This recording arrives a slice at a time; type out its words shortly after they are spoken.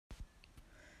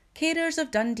Carers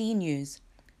of Dundee News,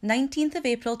 19th of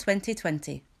April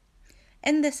 2020.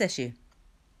 In this issue,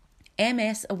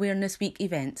 MS Awareness Week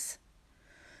events.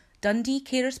 Dundee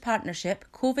Carers Partnership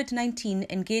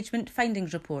COVID-19 Engagement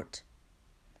Findings Report.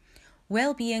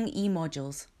 Wellbeing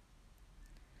e-modules.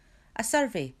 A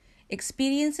survey,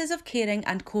 Experiences of Caring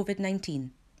and COVID-19.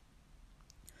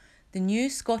 The new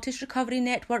Scottish Recovery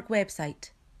Network website.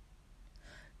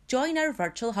 Join our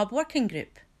virtual hub working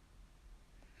group.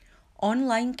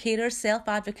 Online carers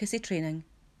self-advocacy training.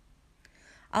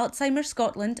 Alzheimer's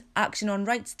Scotland Action on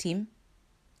Rights team.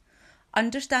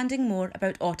 Understanding more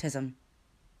about autism.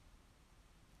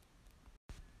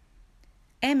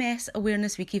 MS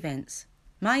Awareness Week events.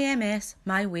 My MS,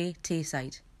 My Way,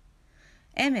 Tayside.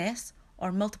 MS,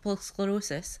 or Multiple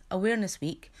Sclerosis Awareness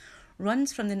Week,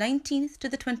 runs from the 19th to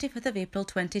the 25th of April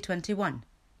 2021.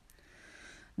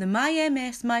 The My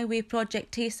MS, My Way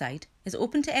project Tayside is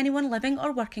open to anyone living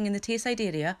or working in the Tayside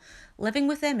area, living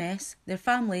with MS, their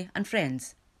family and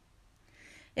friends.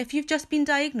 If you've just been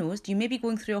diagnosed, you may be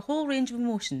going through a whole range of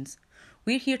emotions.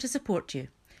 We're here to support you.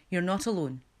 You're not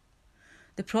alone.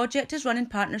 The project is run in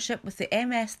partnership with the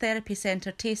MS Therapy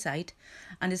Centre Tayside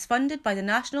and is funded by the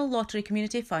National Lottery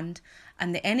Community Fund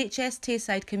and the NHS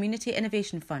Tayside Community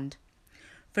Innovation Fund.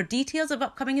 For details of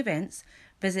upcoming events,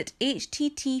 visit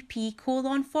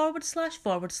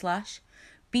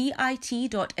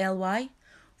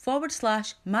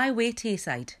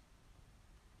http://bit.ly/mywaytayside.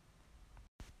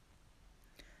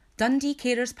 Dundee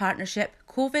Carers Partnership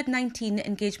COVID-19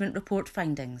 Engagement Report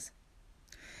Findings.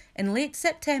 In late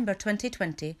September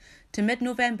 2020 to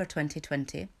mid-November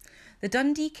 2020, the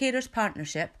Dundee Carers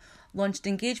Partnership launched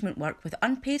engagement work with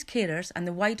unpaid carers and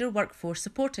the wider workforce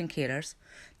supporting carers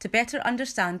to better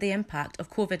understand the impact of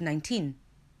COVID-19.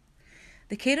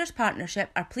 The Carers Partnership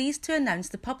are pleased to announce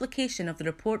the publication of the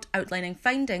report outlining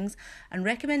findings and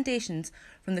recommendations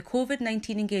from the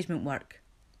COVID-19 engagement work.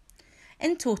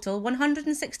 In total,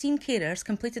 116 carers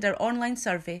completed our online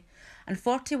survey and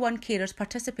 41 carers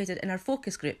participated in our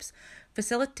focus groups,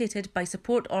 facilitated by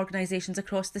support organisations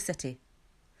across the city.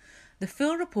 The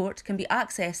full report can be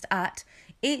accessed at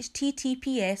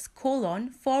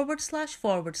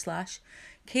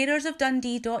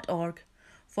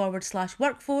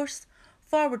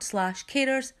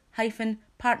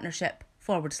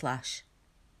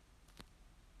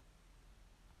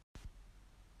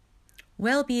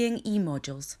Wellbeing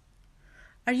e-modules.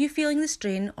 Are you feeling the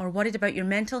strain or worried about your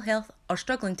mental health or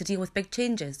struggling to deal with big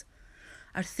changes?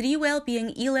 Our 3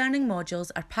 wellbeing e-learning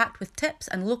modules are packed with tips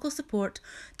and local support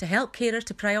to help carers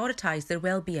to prioritise their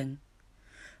wellbeing.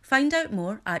 Find out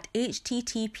more at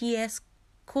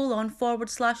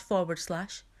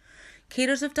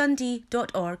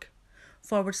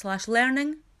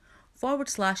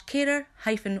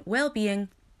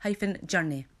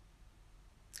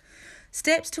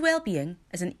Steps to Wellbeing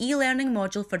is an e-learning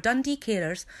module for Dundee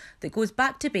carers that goes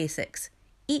back to basics: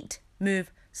 eat,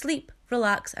 move, sleep,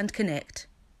 relax and connect.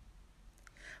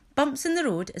 Bumps in the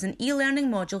Road is an e-learning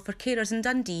module for carers in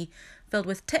Dundee filled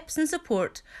with tips and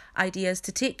support ideas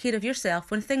to take care of yourself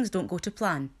when things don't go to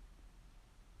plan.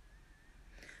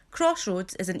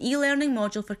 Crossroads is an e-learning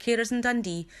module for carers in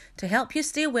Dundee to help you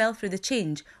stay well through the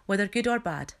change, whether good or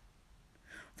bad.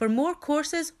 For more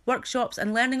courses, workshops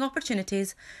and learning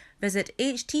opportunities, visit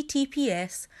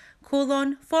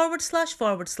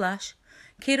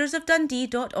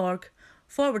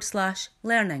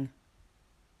https://carersofdundee.org/learning.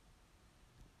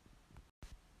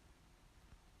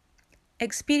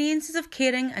 Experiences of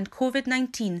Caring and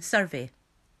COVID-19 Survey.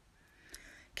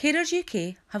 Carers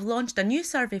UK have launched a new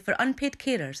survey for unpaid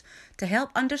carers to help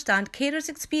understand carers'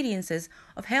 experiences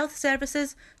of health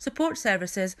services, support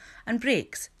services and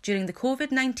breaks during the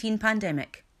COVID-19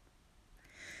 pandemic.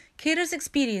 Carers'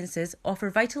 experiences offer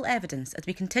vital evidence as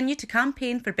we continue to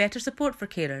campaign for better support for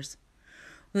carers.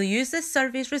 We'll use this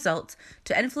survey's results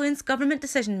to influence government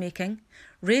decision-making,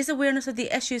 raise awareness of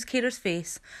the issues carers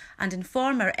face and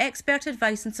inform our expert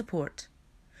advice and support.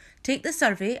 Take the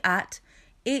survey at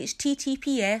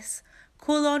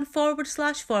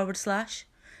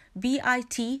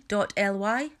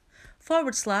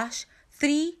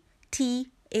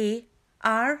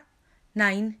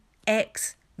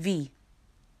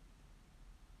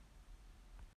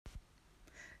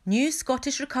New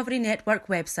Scottish Recovery Network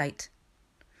website.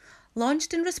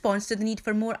 Launched in response to the need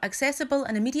for more accessible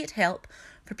and immediate help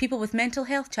for people with mental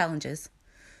health challenges,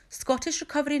 Scottish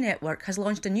Recovery Network has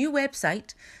launched a new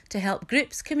website to help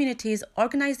groups, communities,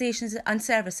 organisations and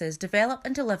services develop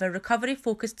and deliver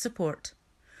recovery-focused support.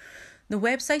 The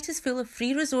website is full of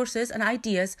free resources and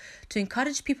ideas to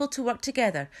encourage people to work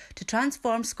together to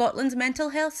transform Scotland's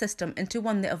mental health system into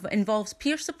one that involves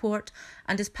peer support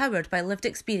and is powered by lived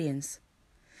experience.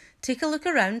 Take a look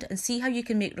around and see how you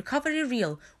can make recovery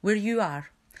real where you are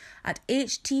at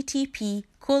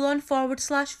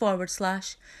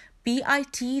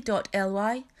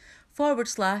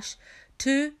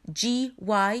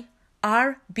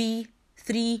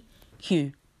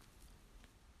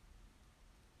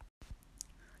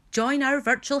Join our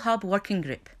Virtual Hub working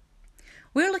group.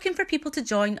 We're looking for people to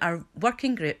join our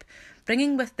working group,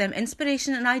 bringing with them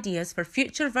inspiration and ideas for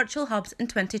future virtual hubs in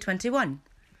 2021.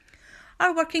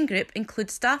 Our working group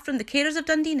includes staff from the Carers of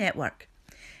Dundee network.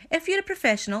 If you're a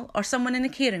professional or someone in a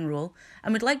caring role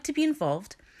and would like to be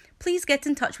involved, please get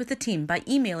in touch with the team by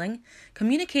emailing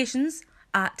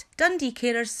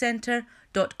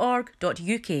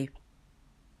communications@dundeecarerscentre.org.uk.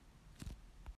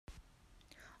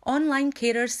 Online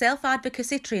Carers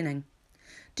Self-Advocacy Training.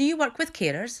 Do you work with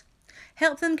carers?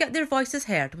 Help them get their voices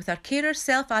heard with our Carers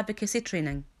Self-Advocacy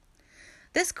Training.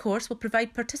 This course will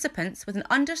provide participants with an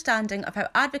understanding of how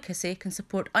advocacy can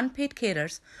support unpaid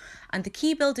carers and the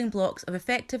key building blocks of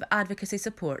effective advocacy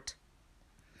support.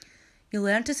 You'll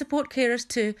learn to support carers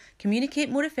to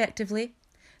communicate more effectively,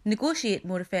 negotiate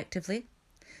more effectively,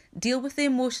 deal with the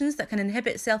emotions that can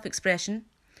inhibit self-expression,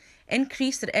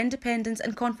 increase their independence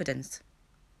and confidence.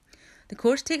 The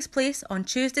course takes place on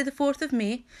Tuesday the 4th of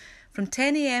May from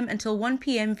 10 a.m. until 1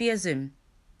 p.m. via Zoom.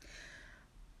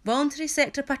 Voluntary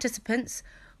sector participants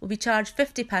will be charged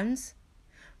 £50,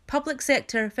 public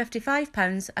sector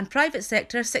 £55 and private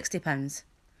sector £60.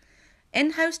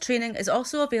 In-house training is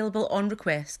also available on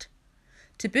request.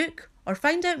 To book or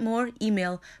find out more,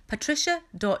 email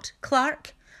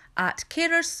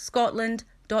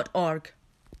patricia.clark@carersscotland.org.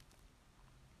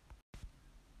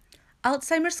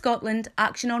 Alzheimer's Scotland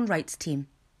Action on Rights Team.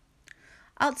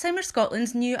 Alzheimer's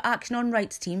Scotland's new Action on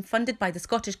Rights team, funded by the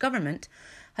Scottish Government,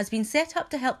 has been set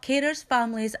up to help carers,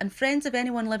 families and friends of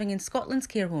anyone living in Scotland's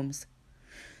care homes.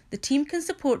 The team can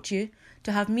support you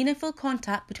to have meaningful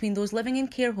contact between those living in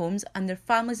care homes and their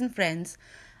families and friends,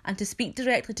 and to speak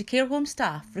directly to care home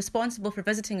staff responsible for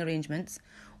visiting arrangements,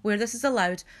 where this is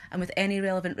allowed and with any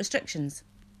relevant restrictions.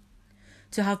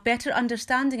 To have better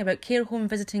understanding about care home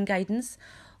visiting guidance,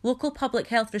 local public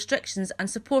health restrictions and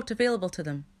support available to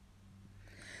them.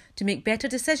 To make better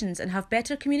decisions and have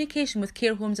better communication with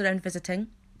care homes around visiting.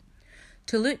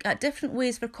 To look at different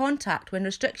ways for contact when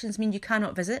restrictions mean you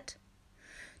cannot visit.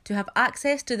 To have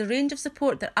access to the range of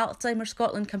support that Alzheimer's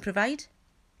Scotland can provide.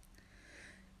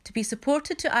 To be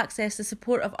supported to access the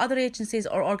support of other agencies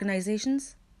or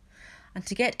organisations. And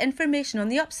to get information on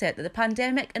the upset that the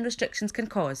pandemic and restrictions can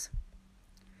cause.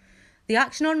 The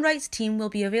Action on Rights team will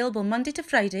be available Monday to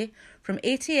Friday from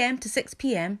 8 a.m. to 6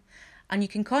 p.m, and you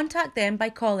can contact them by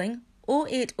calling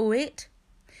 0808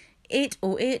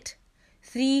 808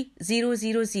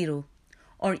 3000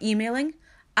 or emailing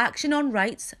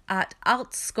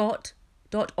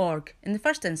actiononrights@altscot.org in the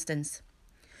first instance.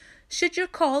 Should your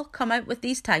call come out with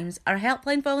these times, our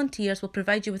helpline volunteers will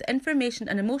provide you with information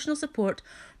and emotional support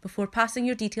before passing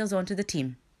your details on to the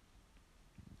team.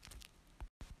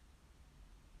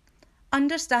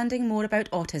 Understanding more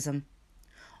about autism.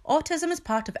 Autism is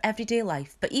part of everyday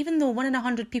life, but even though 1 in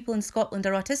 100 people in Scotland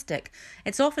are autistic,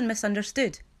 it's often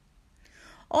misunderstood.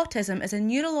 Autism is a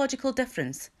neurological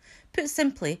difference. Put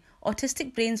simply,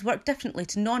 autistic brains work differently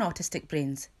to non-autistic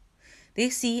brains. They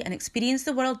see and experience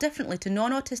the world differently to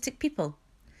non-autistic people.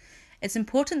 It's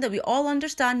important that we all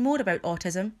understand more about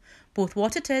autism, both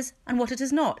what it is and what it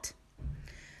is not.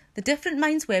 The Different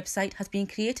Minds website has been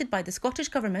created by the Scottish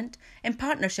Government in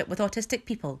partnership with autistic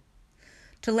people.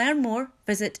 To learn more,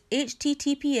 visit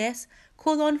https://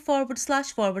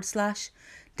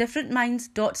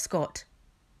 differentminds.scot.